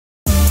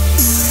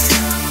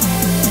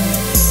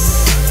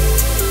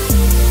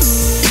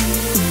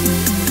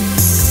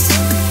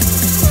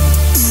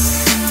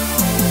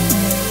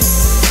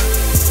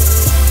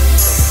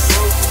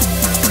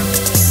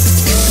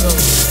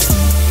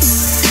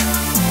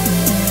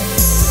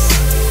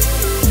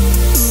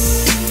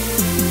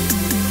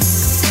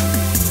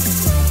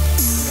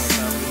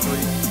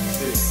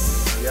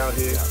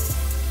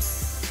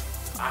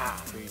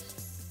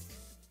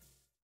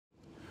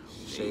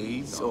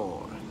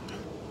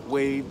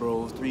Wave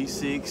Bros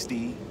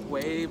 360.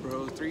 Wave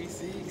Bros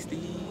 360.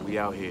 We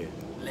out here.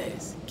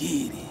 Let's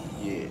get it.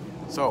 Yeah.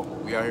 So,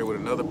 we out here with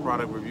another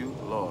product review.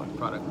 Lord.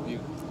 Product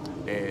review.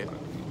 And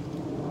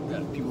we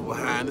got people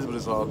behind us, but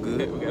it's all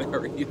good. We gotta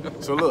hurry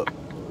up. So look,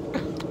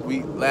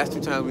 last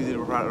 2 times we did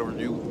a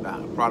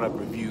product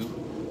review,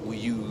 we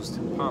used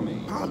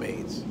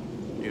pomades.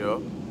 You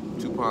know,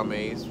 2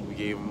 pomades. We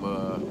gave them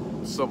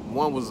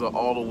one was an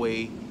all the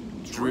way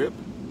drip.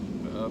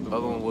 The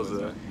other one was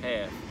a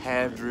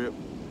half drip,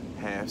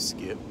 half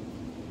skip.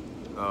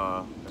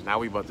 And now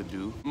we about to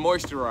do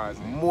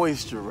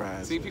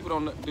moisturizer. See, people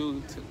don't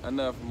do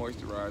enough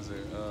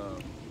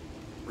moisturizer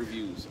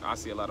reviews. I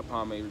see a lot of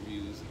pomade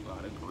reviews, a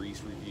lot of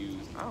grease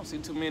reviews. I don't see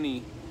too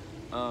many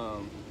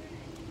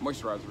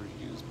moisturizer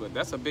reviews, but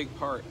that's a big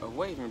part of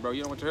waving, bro.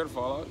 You don't want your hair to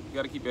fall out. You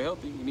gotta keep it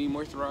healthy. You need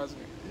moisturizer.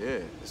 Yeah,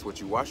 it's what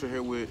you wash your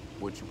hair with,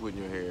 what you put in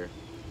your hair.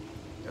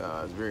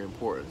 It's very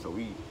important. So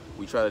we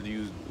try to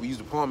use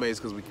the pomades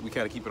because we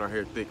kind of keeping our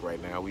hair thick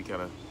right now. We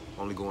kind of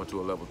only going to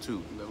a level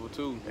 2. Level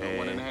 2. No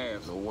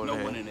 1.5. No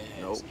 1.5.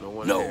 Nope. No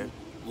 1.5. No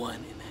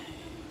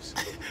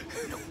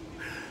 1.5. No.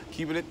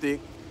 Keeping it thick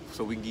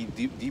so we can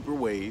get deeper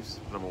waves.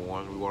 Number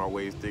 1, we want our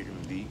waves thick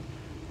and deep,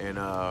 and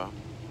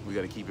we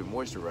got to keep it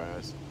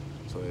moisturized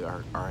so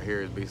our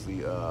hair is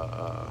basically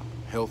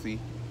healthy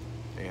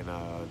and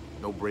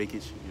no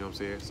breakage. You know what I'm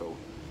saying? So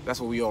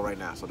that's what we are right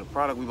now. So the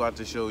product we about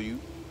to show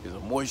you is a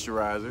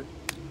moisturizer.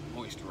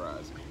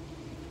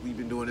 We've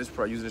been doing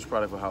using this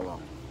product for how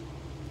long?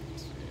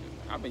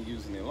 I've been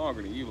using it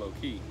longer than you, low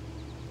key.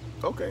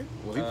 Okay.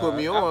 Well, he put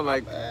me on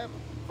like about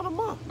a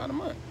month. About a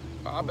month.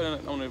 I've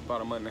been on it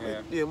about a month and a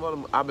half. Yeah,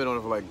 I've been on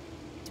it for like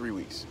 3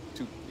 weeks.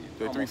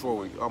 3, 4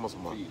 weeks, almost a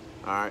month.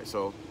 All right.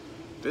 So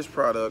this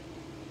product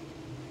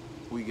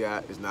we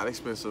got is not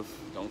expensive.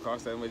 Don't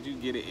cost that much. You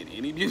can get it in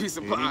any beauty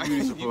supply.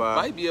 You might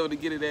might be able to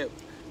get it at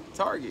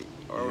Target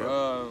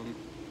or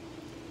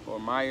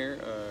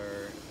Meijer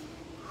or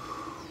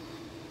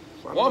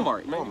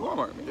Walmart. Maybe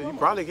Walmart. Yeah, you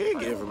probably can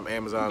get it from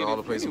Amazon, all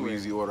the places we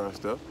usually order our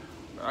stuff.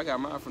 I got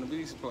mine from the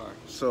beauty supply.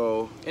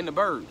 So in the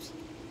burbs.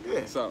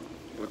 Yeah. So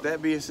with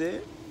that being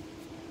said,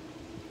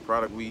 the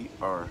product we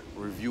are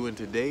reviewing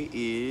today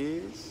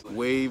is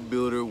Wave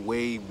Builder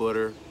Wave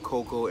Butter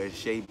Coca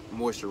Shea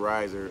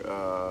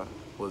Moisturizer.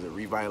 Was it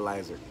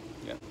Revitalizer?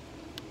 Yeah.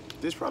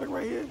 This product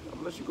right here, I'm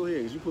gonna let you go here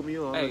because you put me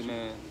on. Hey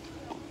man,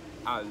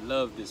 I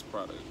love this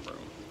product, bro.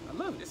 I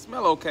love it. It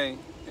smell okay.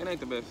 It ain't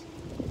the best.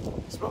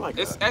 It smell like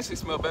it's actually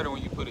smell better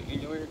when you put it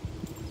in your hair.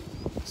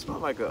 It smell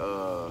like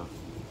to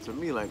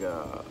me like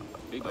a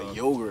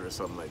yogurt or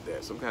something like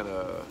that. Some kind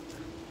of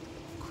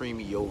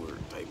creamy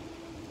yogurt type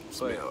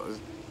smell.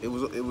 It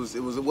wasn't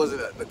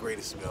the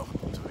greatest smell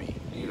to me,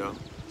 you know.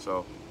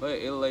 So. But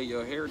it'll lay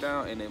your hair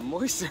down and then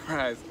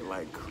moisturize it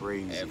like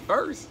crazy. At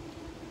first,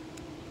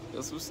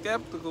 there's some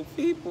skeptical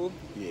people.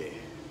 Yeah.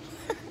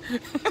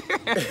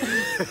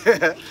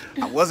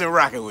 I wasn't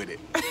rocking with it,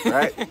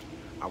 right?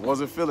 I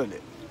wasn't feeling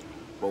it.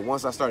 But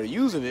once I started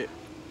using it,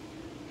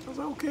 I was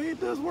like, okay,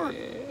 it does work.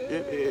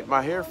 Yeah.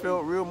 My hair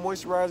felt real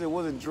moisturized. It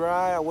wasn't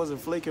dry. I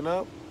wasn't flaking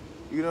up,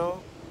 you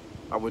know.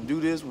 I would do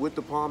this with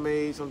the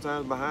pomade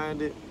sometimes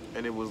behind it,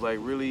 and it was like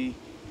really,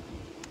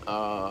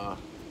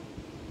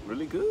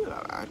 really good.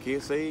 I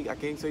can't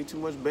say too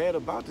much bad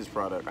about this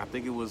product. I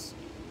think it was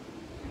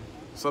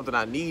something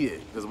I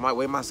needed because the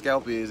way my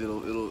scalp is,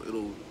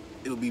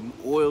 it'll be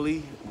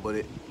oily,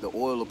 but the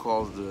oil will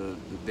cause the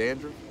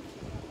dandruff.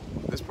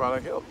 This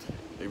product helped.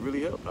 It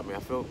really helped. I mean, I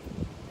felt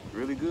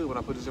really good when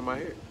I put this in my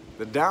hair.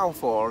 The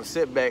downfall, the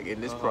setback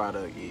in this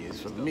product is,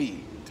 for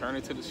me. Turn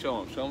it to the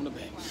show them the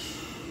back.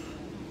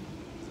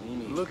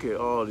 Look at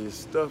all this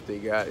stuff they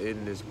got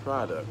in this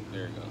product.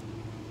 There you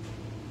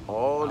go.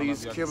 All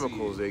these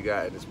chemicals they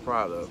got in this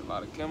product. It's a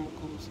lot of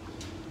chemicals.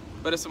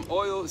 But it's some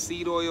oil,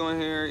 seed oil in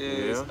here.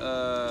 Is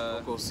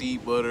cocoa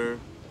seed butter.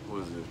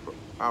 What is this?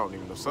 I don't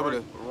even know. Some of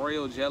the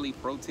royal jelly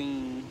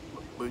protein.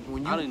 But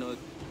when I don't know.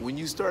 When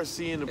you start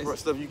seeing the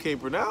stuff you can't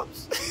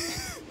pronounce,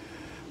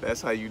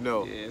 that's how you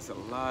know. Yeah, it's a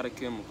lot of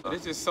chemicals.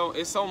 It's just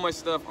it's so much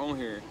stuff on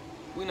here.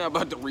 We're not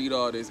about to read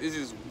all this. It's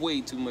just way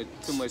too much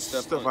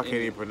stuff. Stuff I can't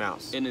even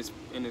pronounce. In this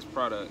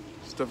product.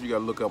 Stuff you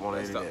gotta look up on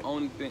the internet. That's the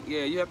only thing.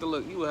 Yeah, you have to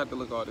look. You will have to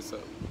look all this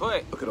up.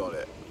 But look at all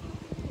that.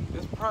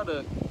 This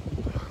product,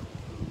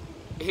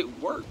 it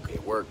worked.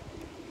 It worked.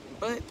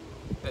 But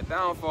the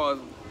downfall is,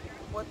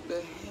 what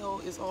the hell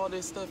is all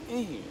this stuff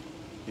in here?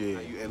 Yeah,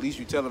 at least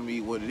you're telling me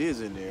what it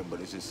is in there,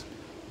 but it's just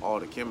all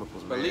the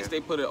chemicals, man. But at least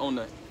they put it on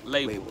the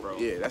label, bro.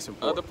 Yeah, that's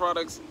important. Other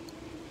products,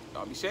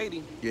 y'all be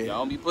shady. Yeah.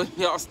 Y'all be putting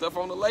y'all stuff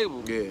on the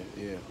label. Yeah.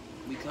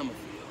 We coming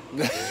for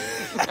you.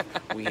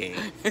 We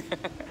ain't.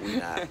 We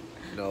not.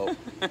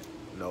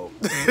 No.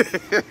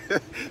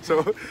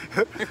 So,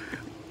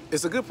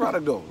 it's a good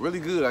product though. Really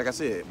good. Like I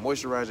said,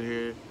 moisturizer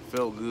here,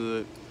 felt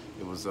good.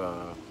 It was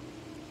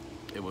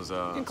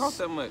didn't cost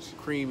that much.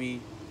 Creamy.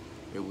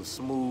 It was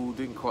smooth.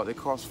 It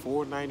cost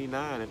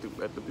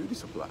 $4.99 at the beauty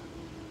supply.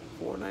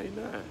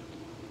 $4.99.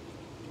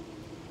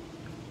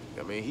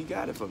 I mean, he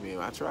got it for me.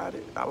 I tried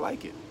it. I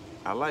like it.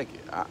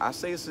 I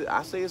say it's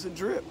a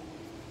drip.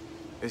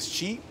 It's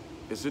cheap.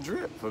 It's a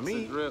drip for me.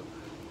 It's a drip.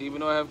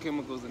 Even though I have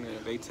chemicals in there,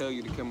 they tell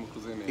you the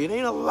chemicals in there. It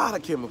ain't a lot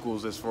of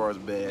chemicals as far as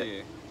bad.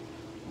 Yeah.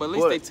 But at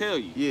least they tell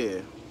you.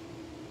 Yeah.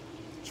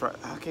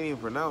 I can't even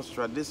pronounce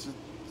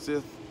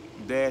Tradisith-6.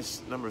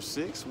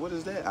 What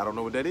is that? I don't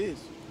know what that is.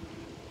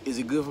 Is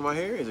it good for my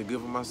hair? Is it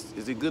good for my?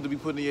 Is it good to be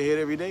putting in your head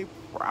every day?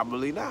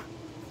 Probably not.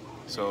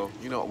 So,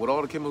 you know, with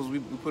all the chemicals we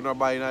put in our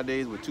body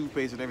nowadays, with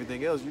toothpaste and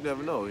everything else, you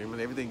never know. I mean,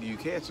 everything give you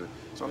cancer.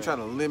 So I'm trying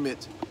to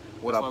limit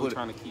what I put. I'm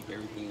trying to keep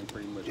everything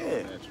pretty much all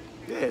natural.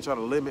 Yeah, try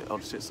to limit. Oh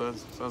shit,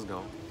 sun's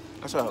gone.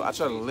 I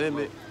try to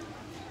limit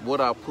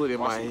what I put in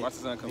my head. Watch the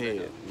sun come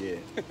back up. Yeah.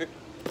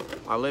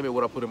 I limit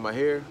what I put in my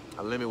hair.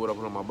 I limit what I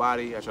put on my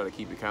body. I try to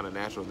keep it kind of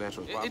natural as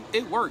possible.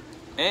 It worked,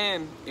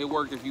 and it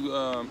worked if you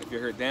if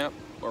your hair damp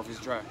or if it's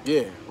dry.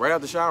 Yeah, right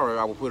out the shower,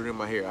 I will put it in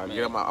my hair.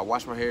 I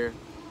wash my hair.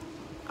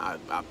 I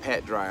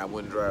pat dry. I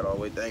wouldn't dry it all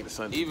the way. Dang, the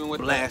sun even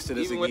with blasted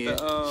us again. With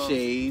the,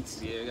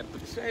 shades. Yeah, you gotta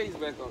put the shades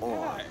back on.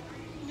 God.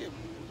 Yeah.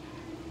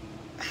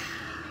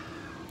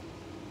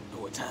 Know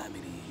what time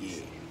it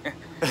is. Yeah.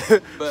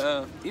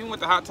 But even with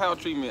the hot towel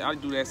treatment, I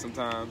do that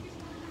sometimes.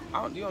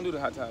 You don't do the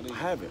hot towel, do you? I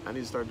haven't. I need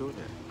to start doing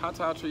that. Hot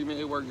towel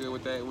treatment, it works good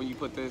with that. When you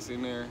put this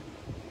in there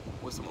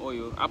with some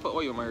oil. I put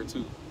oil in my hair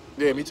too.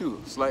 Yeah, me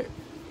too. Slight.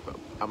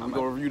 I'm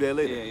gonna review that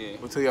later. Yeah.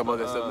 We'll tell you about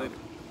that stuff later.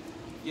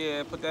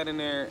 Yeah, put that in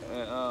there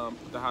and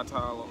put the hot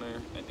towel on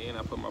there, and then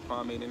I put my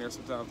pomade in there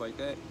sometimes like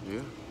that. Yeah.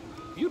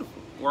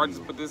 Beautiful. Or I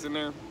just put this in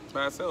there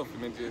by itself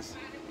and then just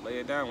lay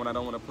it down when I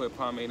don't want to put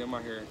pomade in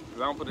my hair.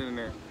 Because I don't put it in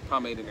there,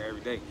 pomade in there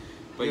every day.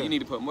 But you need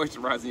to put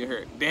moisturizer in your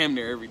hair damn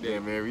near every day.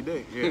 Damn near every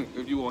day, yeah.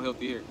 If you want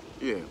healthy hair.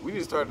 Yeah, we need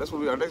to start. That's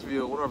what our next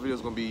video, one of our videos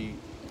is going to be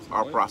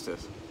our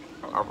process.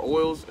 Our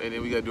oils, and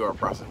then we got to do our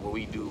process, what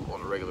we do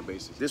on a regular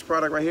basis. This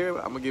product right here,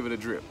 I'm going to give it a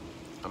drip.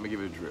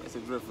 It's a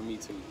drip for me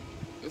too.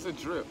 It's a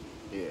drip.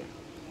 Yeah,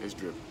 it's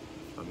drip.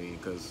 I mean,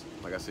 because,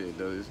 like I said,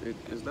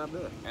 it's not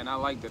bad. And I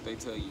like that they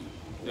tell you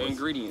the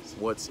ingredients.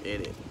 What's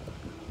in it.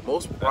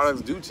 Most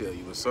products do tell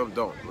you, but some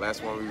don't. The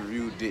last one we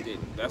reviewed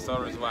didn't. That's the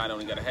reason why I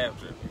only got a half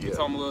drip. If you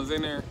told me what was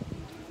in there,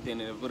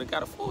 then it would have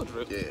got a full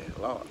drip. Yeah,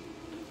 a lot.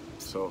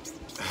 So,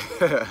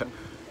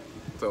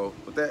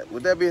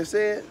 with that being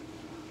said,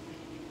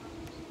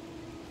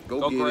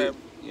 go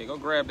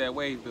grab that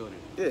wave builder.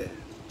 Yeah,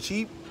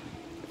 cheap.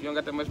 If you don't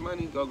got that much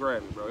money, go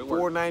grab it, bro. It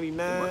works.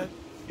 $4.99.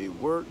 It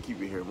worked. Keep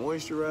your hair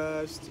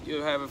moisturized.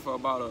 You'll have it for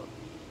about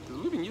because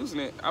we've been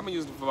using it. I've been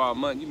using it for about a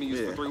month. You've been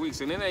using it for 3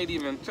 weeks, and it ain't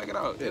even. Check it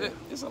out. Yeah.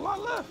 It's a lot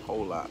left.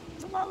 Whole lot.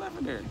 It's a lot left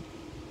in there.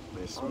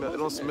 Man, it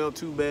don't smell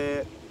too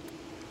bad.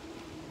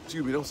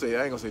 Excuse me. I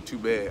ain't gonna say too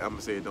bad. I'm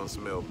gonna say it don't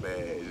smell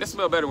bad. It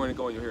smells better when it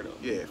go in your hair though.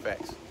 Yeah,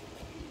 facts.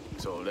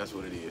 So that's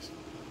what it is.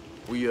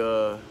 We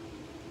look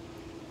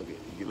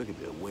at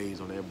the waves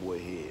on that boy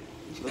head.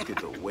 Look at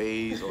the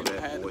waves on that boy.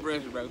 I had to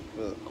brush it, bro.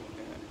 Look.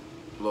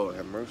 Lord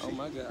have mercy. Oh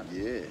my God.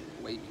 Yeah.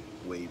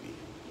 Wavy.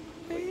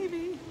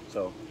 Baby.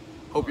 So,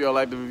 hope y'all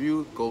like the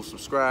review. Go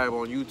subscribe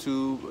on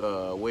YouTube,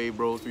 Wave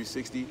Bros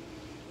 360,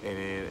 and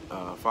then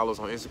follow us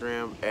on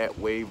Instagram at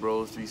Wave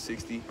Bros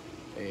 360.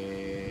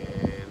 And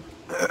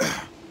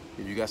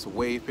if you got some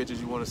wave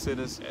pictures you want to send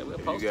us,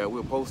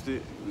 we'll post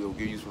it. We'll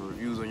give you some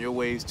reviews on your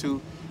waves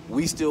too.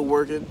 We still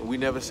working. We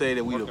never say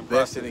that we the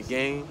best in the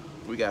game.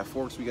 We got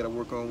forks we got to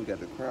work on. We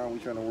got the crown we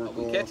trying to work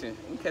on. We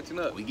catching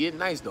up. We getting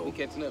nice though. We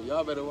catching up.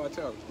 Y'all better watch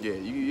out. Yeah,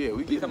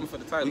 we coming for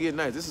the title. We get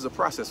nice. This is a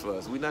process for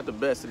us. We not the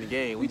best in the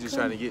game. We just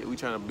trying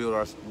to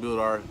build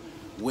our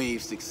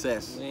wave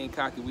success. We ain't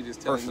cocky. We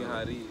just telling you how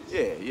it is.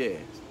 Yeah.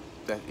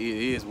 That it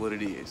is what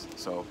it is.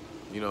 So,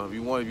 you know, if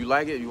you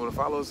like it, if you want to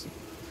follow us,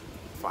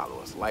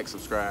 like,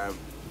 subscribe.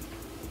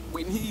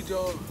 We need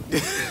y'all.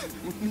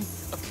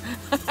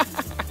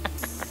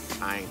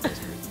 I ain't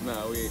desperate.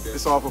 No, we ain't desperate.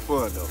 It's all for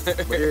fun though.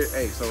 But here,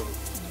 hey, so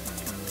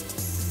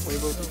Wave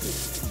Bros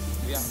 360.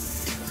 Yeah.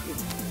 Let's get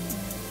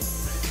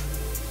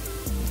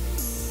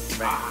it.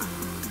 Bye.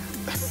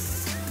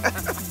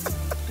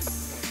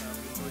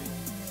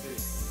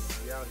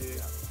 We out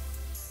here.